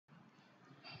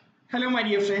Hello, my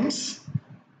dear friends.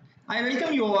 I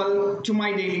welcome you all to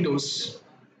my daily dose.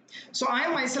 So, I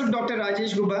am myself Dr.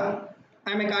 Rajesh Gubba.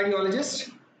 I am a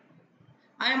cardiologist.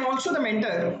 I am also the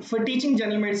mentor for teaching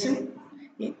general medicine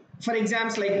for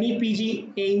exams like NEET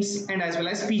PG, AIIMS, and as well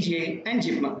as PGA and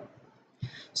JIPMA.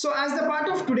 So, as the part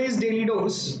of today's daily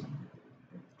dose,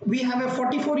 we have a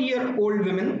 44-year-old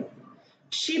woman.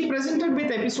 She presented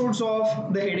with episodes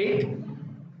of the headache,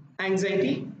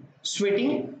 anxiety,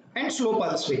 sweating, and slow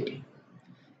pulse rate.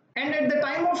 And at the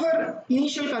time of her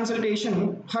initial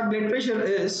consultation, her blood pressure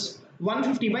is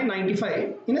 150 by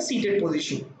 95 in a seated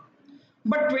position.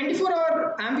 But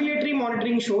 24-hour ambulatory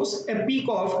monitoring shows a peak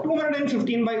of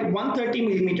 215 by 130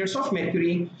 millimeters of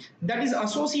mercury that is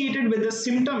associated with the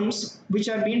symptoms which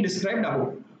are being described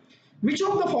above. Which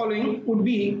of the following would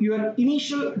be your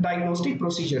initial diagnostic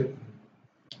procedure?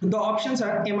 The options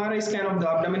are MRI scan of the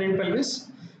abdomen and pelvis.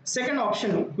 Second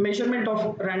option, measurement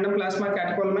of random plasma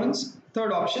catecholamines.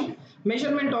 Third option,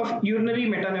 measurement of urinary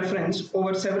metanephrin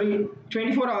over several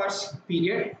 24 hours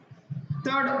period.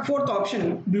 Fourth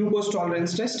option, glucose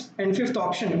tolerance test. And fifth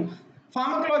option,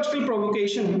 pharmacological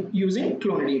provocation using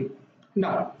clonidine.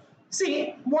 Now,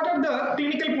 see what are the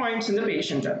clinical points in the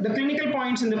patient. The clinical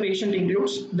points in the patient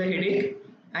includes the headache,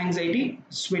 anxiety,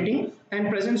 sweating, and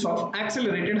presence of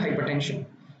accelerated hypertension.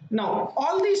 Now,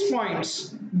 all these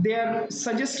points, they are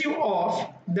suggestive of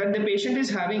that the patient is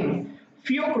having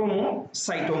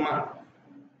Pheochromocytoma.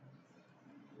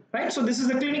 Right? So this is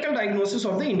the clinical diagnosis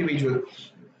of the individual.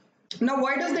 Now,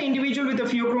 why does the individual with a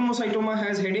Pheochromocytoma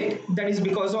has headache? That is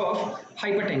because of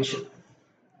hypertension.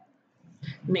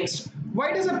 Next,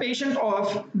 why does a patient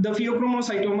of the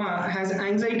Pheochromocytoma has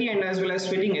anxiety and as well as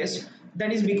sweating is?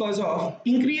 That is because of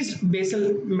increased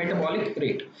basal metabolic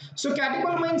rate. So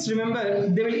catecholamines, remember,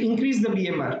 they will increase the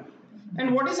BMR.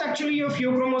 And what is actually your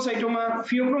Pheochromocytoma?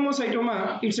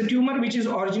 Pheochromocytoma, it's a tumor which is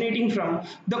originating from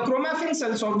the chromaffin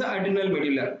cells of the adrenal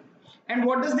medulla. And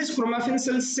what does this chromaffin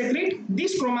cells secrete?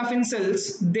 These chromaffin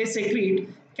cells, they secrete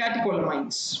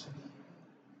catecholamines.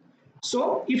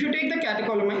 So if you take the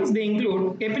catecholamines, they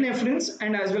include epinephrines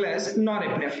and as well as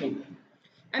norepinephrine.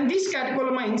 And these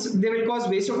catecholamines, they will cause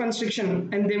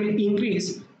vasoconstriction and they will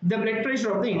increase the blood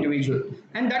pressure of the individual.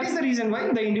 And that is the reason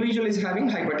why the individual is having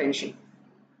hypertension.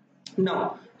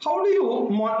 Now, how do you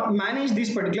manage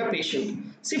this particular patient?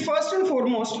 See, first and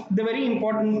foremost, the very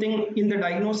important thing in the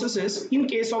diagnosis is, in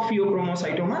case of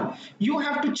Pheochromocytoma, you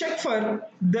have to check for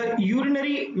the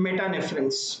urinary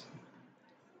metanephrins.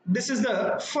 This is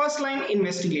the first line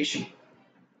investigation.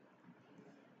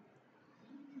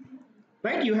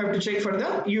 Right, you have to check for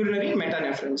the urinary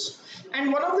metanephrins.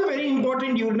 And one of the very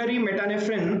important urinary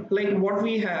metanephrine, like what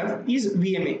we have, is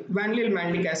VMA, vanillyl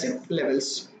mannalic acid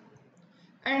levels.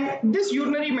 And this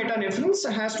urinary metanephrines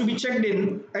has to be checked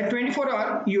in a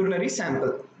 24-hour urinary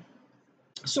sample.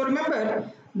 So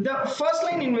remember, the first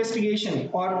line investigation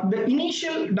or the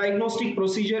initial diagnostic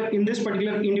procedure in this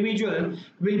particular individual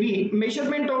will be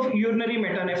measurement of urinary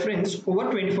metanephrines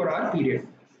over 24-hour period.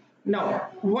 Now,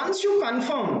 once you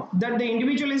confirm that the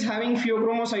individual is having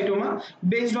Pheochromocytoma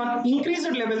based on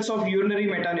increased levels of urinary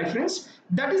metanephrines,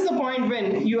 that is the point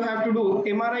when you have to do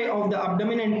MRI of the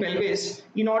abdomen and pelvis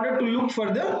in order to look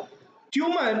for the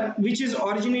tumor which is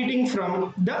originating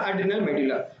from the adrenal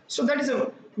medulla. So that is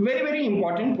a very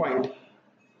important point.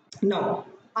 Now,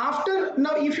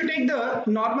 if you take the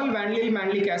normal vanillyl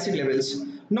mannalic acid levels,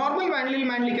 normal vanillyl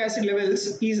mannalic acid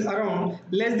levels is around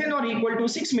less than or equal to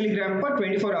 6 mg per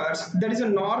 24 hours. That is a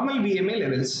normal VMA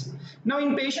levels. Now,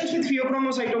 in patients with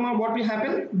Pheochromocytoma, what will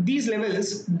happen? These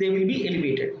levels, they will be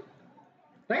elevated.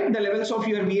 Right? The levels of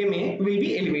your VMA will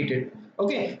be elevated.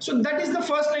 Okay, so that is the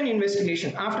first line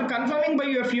investigation. After confirming by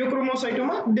your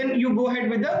Pheochromocytoma, then you go ahead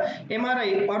with the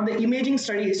MRI or the imaging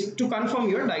studies to confirm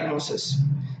your diagnosis.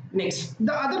 Next,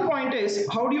 the other point is,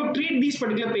 how do you treat these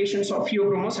particular patients of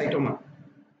Pheochromocytoma?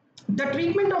 The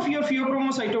treatment of your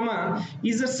Pheochromocytoma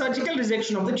is a surgical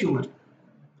resection of the tumor.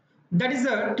 That is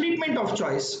the treatment of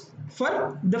choice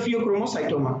for the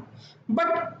Pheochromocytoma.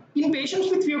 But in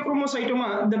patients with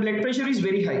Pheochromocytoma, the blood pressure is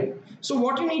very high. So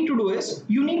what you need to do is,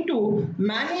 you need to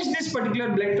manage this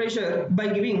particular blood pressure by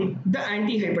giving the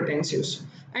antihypertensives.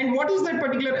 And what is that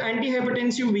particular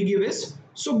antihypertensive we give is,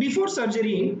 so before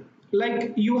surgery,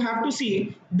 like you have to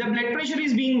see the blood pressure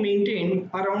is being maintained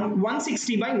around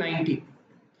 160 by 90.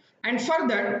 And for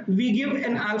that, we give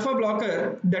an alpha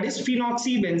blocker, that is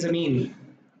phenoxybenzamine.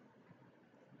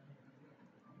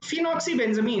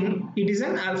 Phenoxybenzamine, it is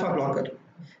an alpha blocker.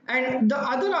 And the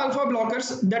other alpha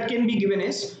blockers that can be given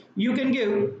is, you can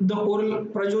give the oral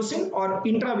prazosin or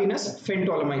intravenous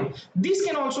phentolamine. These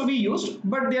can also be used,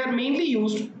 but they are mainly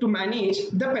used to manage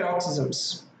the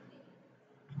paroxysms.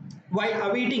 while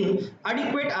awaiting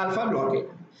adequate alpha blockade.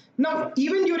 Now,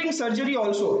 even during surgery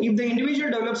also, if the individual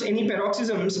develops any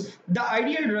paroxysms, the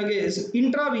ideal drug is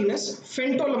intravenous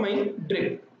phentolamine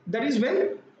drip. That is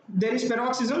when there is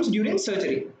paroxysms during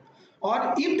surgery.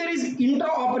 Or if there is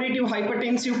intraoperative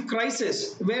hypertensive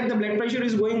crisis where the blood pressure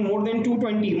is going more than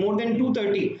 220, more than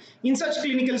 230, in such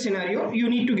clinical scenario, you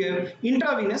need to give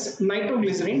intravenous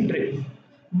nitroglycerin drip.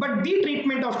 But the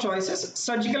treatment of choice is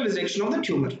surgical resection of the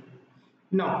tumor.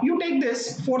 Now, you take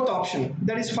this fourth option,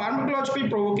 that is pharmacological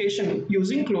provocation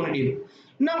using clonidine.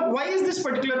 Now, why is this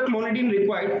particular clonidine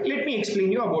required? Let me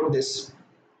explain you about this.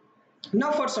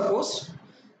 Now, for suppose,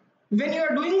 when you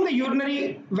are doing the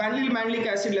urinary vanillin malic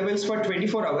acid levels for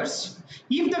 24 hours,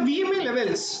 if the VMA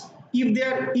levels, if they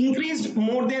are increased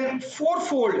more than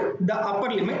fourfold the upper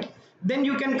limit, then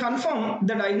you can confirm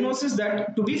the diagnosis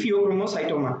that to be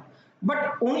pheochromocytoma.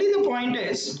 But only the point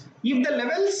is, if the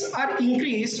levels are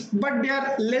increased but they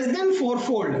are less than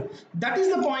fourfold, that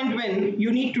is the point when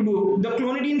you need to do the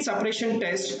clonidine suppression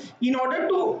test in order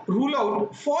to rule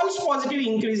out false positive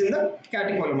increase in the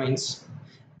catecholamines.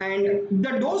 And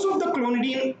the dose of the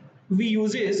clonidine we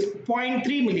use is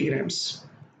 0.3 milligrams.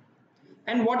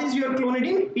 And what is your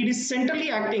clonidine? It is centrally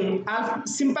acting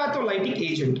sympatholytic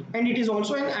agent, and it is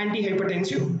also an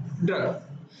antihypertensive drug.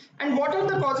 And what are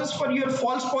the causes for your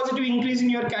false positive increase in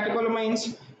your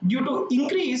catecholamines? Due to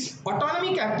increased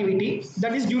autonomic activity,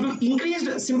 that is due to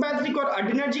increased sympathetic or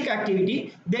adrenergic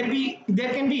activity, there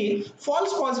can be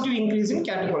false positive increase in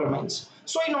catecholamines.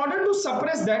 So in order to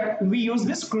suppress that, we use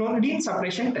this clonidine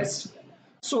suppression test.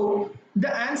 So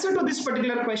the answer to this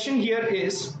particular question here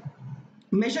is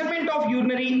measurement of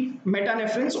urinary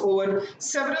metanephrines over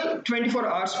several 24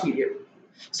 hours period.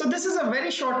 So this is a very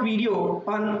short video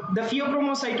on the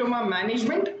pheochromocytoma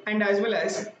management and as well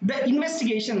as the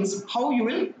investigations how you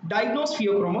will diagnose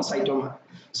pheochromocytoma.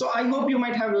 So I hope you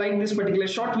might have liked this particular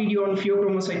short video on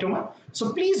pheochromocytoma.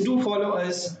 So please do follow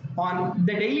us on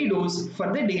the daily dose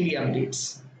for the daily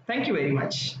updates. Thank you very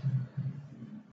much.